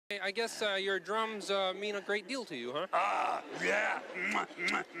I guess your drums mean a great deal to you, huh? Yeah.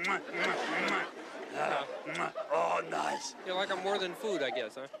 Oh, nice. You like them more than food, I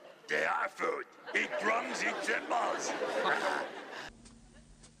guess, huh? They are food. Eat drums, eat cymbals.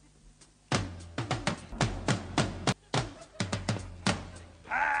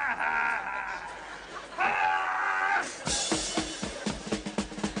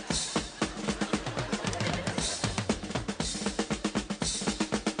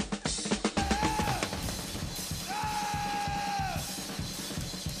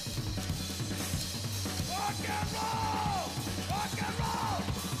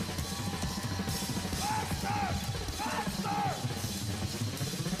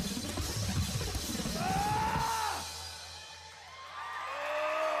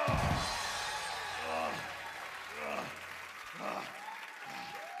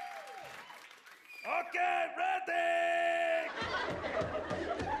 Okay, ready!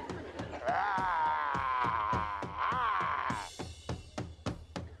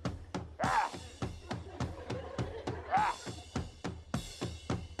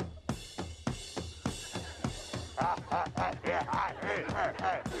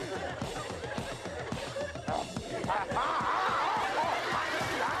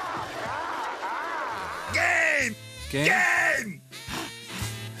 Game! Game? Game!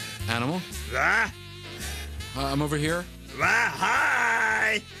 Animal? I'm over here.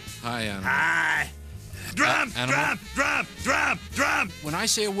 Hi! Hi, Animal. Hi! Drum! Animal? Drum! When I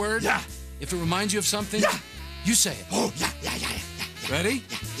say a word, Yeah. if it reminds you of something, Yeah. you say it. Oh, yeah. Ready?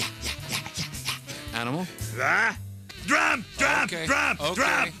 Animal? Drum! Okay.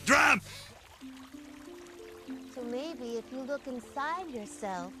 Okay. Drum! So maybe if you look inside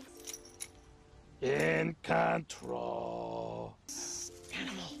yourself. In control.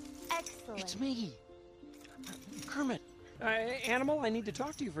 Excellent. It's me, Kermit. Animal, I need to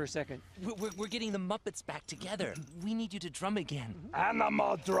talk to you for a second. We're getting the Muppets back together. We need you to drum again.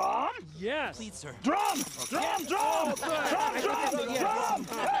 Animal drum? Yes. Please, sir. Drum! Drum!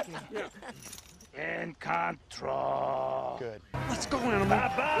 In control. Good. Let's go, Animal.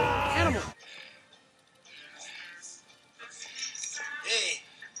 Bye-bye. Animal. Hey,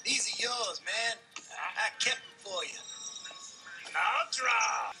 these are yours, man. I kept them for you. Now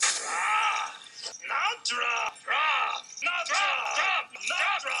drop. Now drop. Now drop.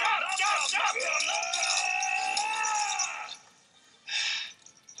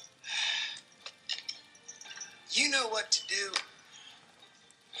 You know what to do.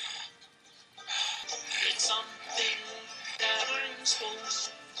 It's something that I'm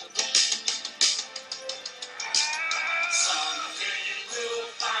supposed to do.